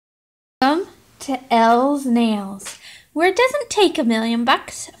to Elle's Nails, where it doesn't take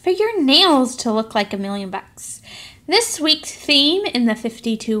 $1,000,000 for your nails to look like $1,000,000. This week's theme in the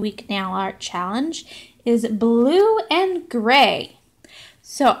 52-week nail art challenge is blue and gray.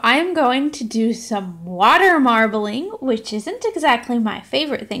 So I'm going to do some water marbling, which isn't exactly my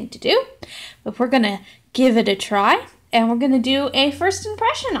favorite thing to do, but we're going to give it a try, and we're going to do a first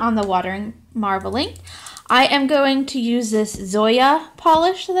impression on the water marbling. I am going to use this Zoya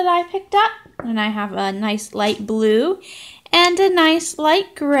polish that I picked up, and I have a nice light blue and a nice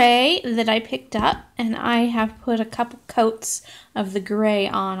light gray that I picked up, and I have put a couple coats of the gray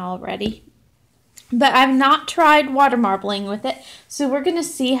on already. But I've not tried water marbling with it, so we're going to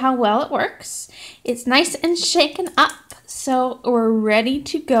see how well it works. It's nice and shaken up, so we're ready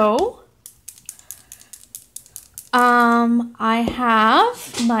to go. I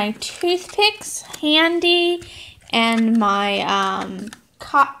have my toothpicks handy and my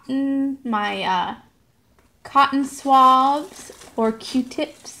cotton swabs or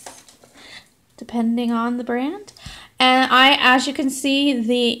Q-tips, depending on the brand. And as you can see,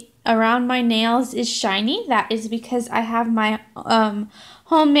 the around my nails is shiny. That is because I have my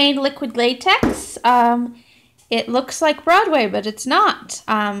homemade liquid latex. It looks like Broadway, but it's not.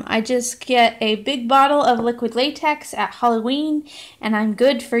 I just get a big bottle of liquid latex at Halloween, and I'm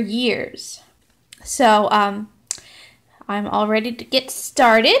good for years. So I'm all ready to get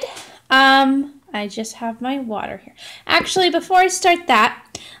started. I just have my water here. Actually, before I start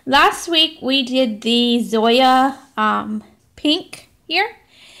that, last week we did the Zoya pink here,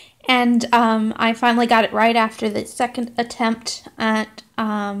 and I finally got it right after the second attempt at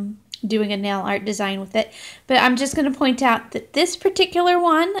doing a nail art design with it. But I'm just going to point out that this particular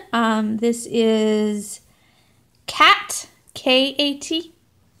one, this is Cat, K-A-T.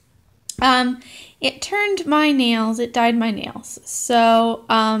 It turned my nails, it dyed my nails. So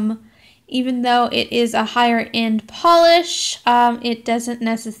even though it is a higher end polish, it doesn't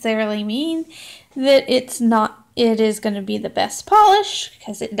necessarily mean that it is going to be the best polish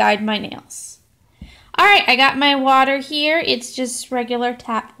because it dyed my nails. Alright, I got my water here. It's just regular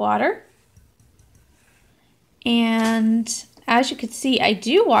tap water. And as you can see, I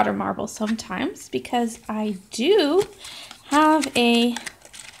do water marble sometimes because I do have a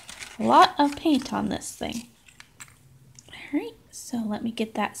lot of paint on this thing. Alright, so let me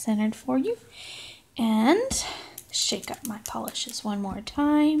get that centered for you. And shake up my polishes one more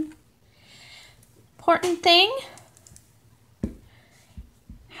time. Important thing,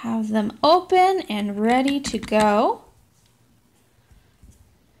 have them open and ready to go.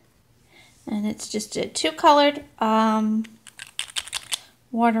 And it's just a two-colored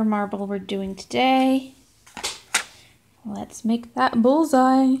water marble we're doing today. Let's make that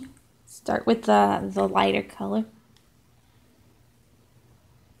bullseye. Start with the lighter color.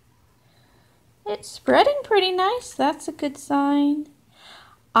 It's spreading pretty nice. That's a good sign.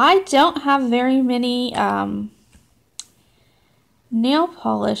 I don't have very many nail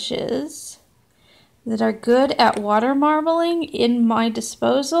polishes that are good at water marbling in my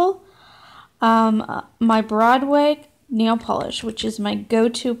disposal. My Broadway nail polish, which is my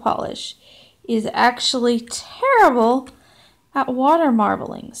go-to polish, is actually terrible at water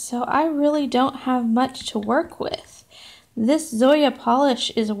marbling, so I really don't have much to work with. This Zoya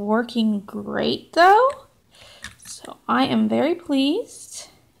polish is working great though, so I am very pleased.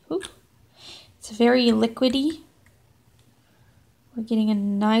 Ooh, it's very liquidy. We're getting a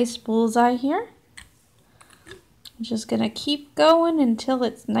nice bullseye here. I'm just going to keep going until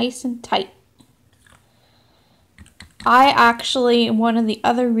it's nice and tight. One of the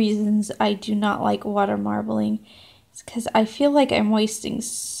other reasons I do not like water marbling is because I feel like I'm wasting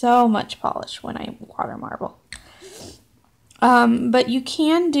so much polish when I water marble. But you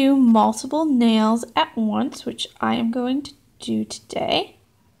can do multiple nails at once, which I am going to do today.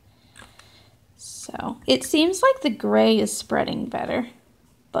 So it seems like the gray is spreading better,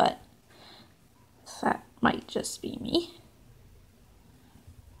 but that might just be me.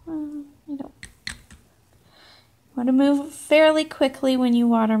 I don't want to move fairly quickly when you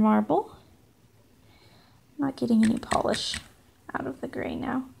water marble. I'm not getting any polish out of the gray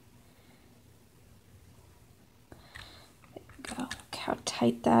now. There we go. Look how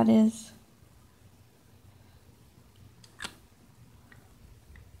tight that is.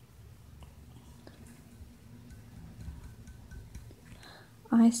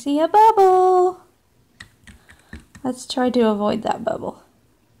 I see a bubble. Let's try to avoid that bubble.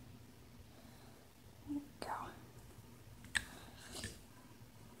 There we go.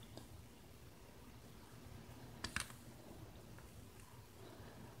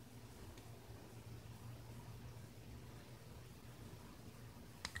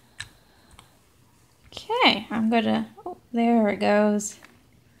 Okay, I'm gonna, oh, there it goes.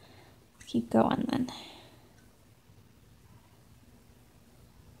 Keep going then.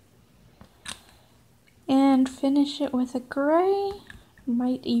 And finish it with a gray.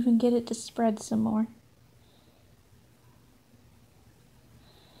 Might even get it to spread some more.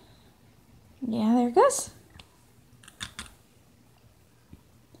 Yeah, there it goes.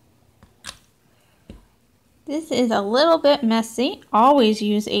 This is a little bit messy. Always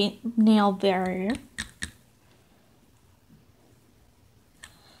use a nail barrier.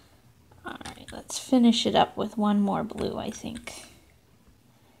 Alright, let's finish it up with one more blue, I think.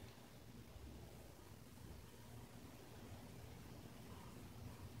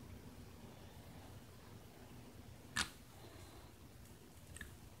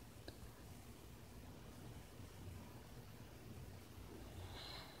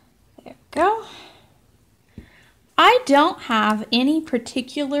 There we go. I don't have any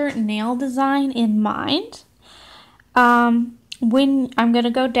particular nail design in mind. When I'm going to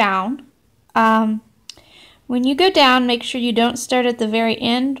go down, when you go down, make sure you don't start at the very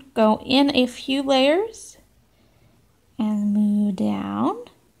end. Go in a few layers and move down.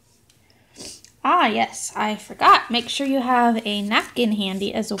 Ah, yes, I forgot. Make sure you have a napkin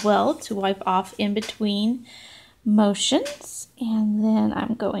handy as well to wipe off in between motions. And then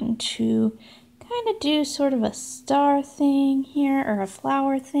I'm going to kind of do sort of a star thing here, or a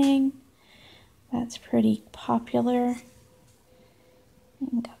flower thing. That's pretty popular.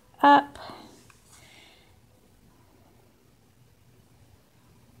 And go up.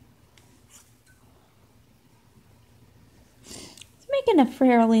 It's making a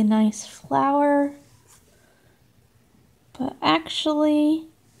fairly nice flower, but actually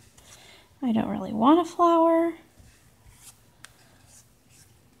I don't really want a flower.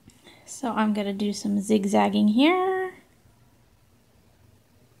 So I'm going to do some zigzagging here.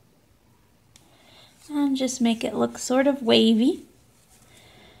 And just make it look sort of wavy.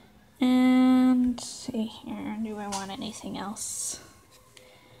 And let's see here, do I want anything else?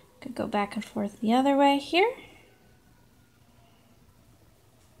 Could go back and forth the other way here.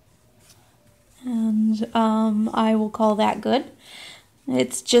 And I will call that good.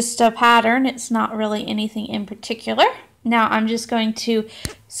 It's just a pattern. It's not really anything in particular. Now I'm just going to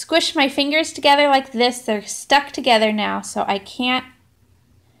squish my fingers together like this. They're stuck together now, so I can't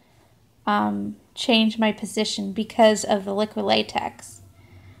change my position because of the liquid latex.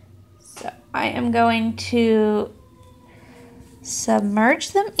 So I am going to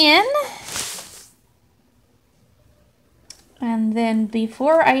submerge them in. And then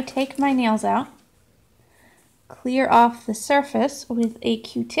before I take my nails out, clear off the surface with a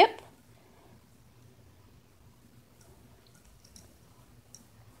Q-tip.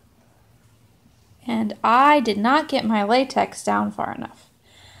 And I did not get my latex down far enough.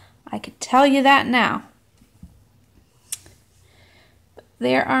 I could tell you that now. But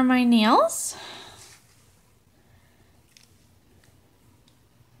there are my nails.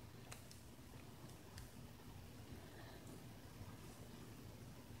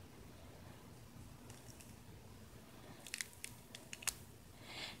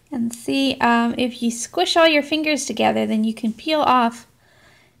 And see, if you squish all your fingers together, then you can peel off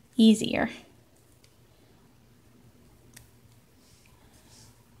easier.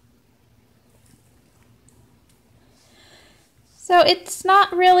 So it's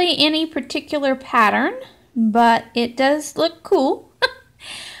not really any particular pattern, but it does look cool.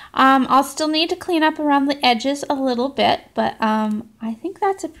 I'll still need to clean up around the edges a little bit, but I think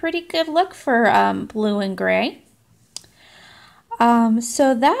that's a pretty good look for blue and gray.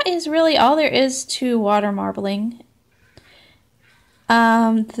 So that is really all there is to water marbling.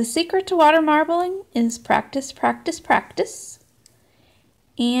 The secret to water marbling is practice, practice, practice.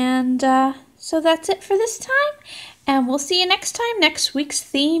 And so that's it for this time. And we'll see you next time. Next week's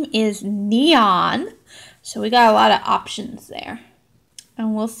theme is neon. So we got a lot of options there.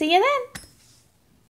 And we'll see you then.